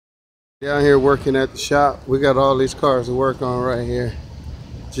Down here working at the shop. We got all these cars to work on right here.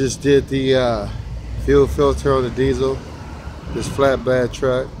 Just did the fuel filter on the diesel. This flatbed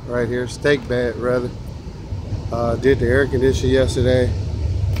truck right here, steak bed rather. Did the air conditioner yesterday.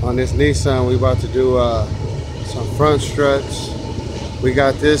 On this Nissan, we about to do some front struts. We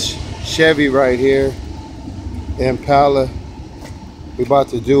got this Chevy right here, Impala. We about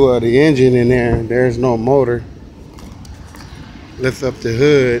to do the engine in there. There's no motor. Lift up the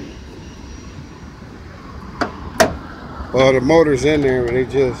hood. Well, the motor's in there, but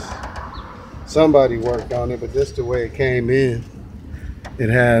somebody worked on it, but this is the way it came in. It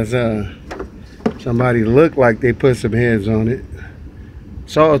has, somebody looked like they put some heads on it.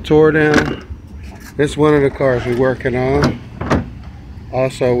 It's all tore down. This is one of the cars we're working on.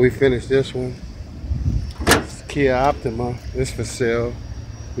 Also, we finished this one. It's Kia Optima. It's for sale.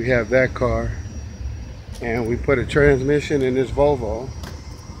 We have that car. And we put a transmission in this Volvo.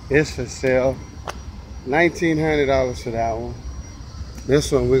 It's for sale. $1,900 for that one.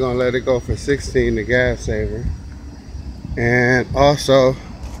 This one we're gonna let it go for $16, the gas saver. And also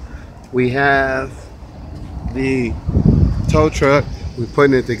we have the tow truck. We're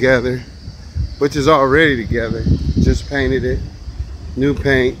putting it together, which is already together. Just painted it, new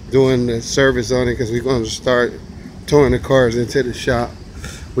paint, doing the service on it because we're going to start towing the cars into the shop.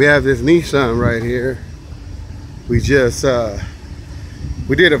 We have this Nissan right here. We just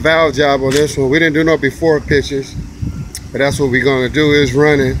we did a valve job on this one. We didn't do no before pictures, but that's what we're gonna do is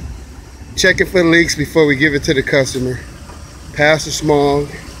run it, check it for leaks before we give it to the customer. Pass the smog.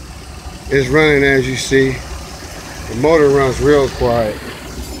 It's running as you see. The motor runs real quiet.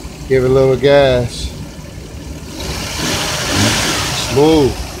 Give it a little gas.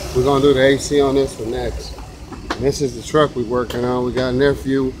 Smooth. We're gonna do the AC on this one next. And this is the truck we're working on. We got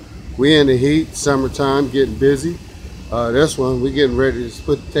nephew. We in the heat, summertime, getting busy. This one, we're getting ready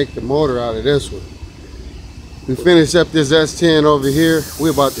to take the motor out of this one. We finished up this S10 over here.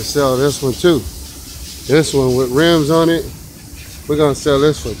 We're about to sell this one too. This one with rims on it. We're gonna sell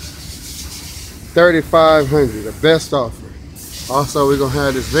this one $3,500, the best offer. Also, we're gonna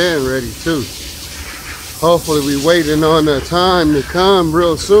have this van ready too. Hopefully, we waiting on the time to come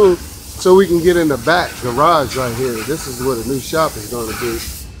real soon so we can get in the back garage right here. This is where the new shop is gonna be.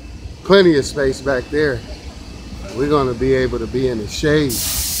 Plenty of space back there. We're gonna be able to be in the shade.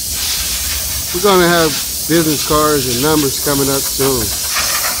 We're gonna have business cards and numbers coming up soon.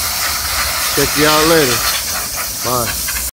 Check you out later. Bye.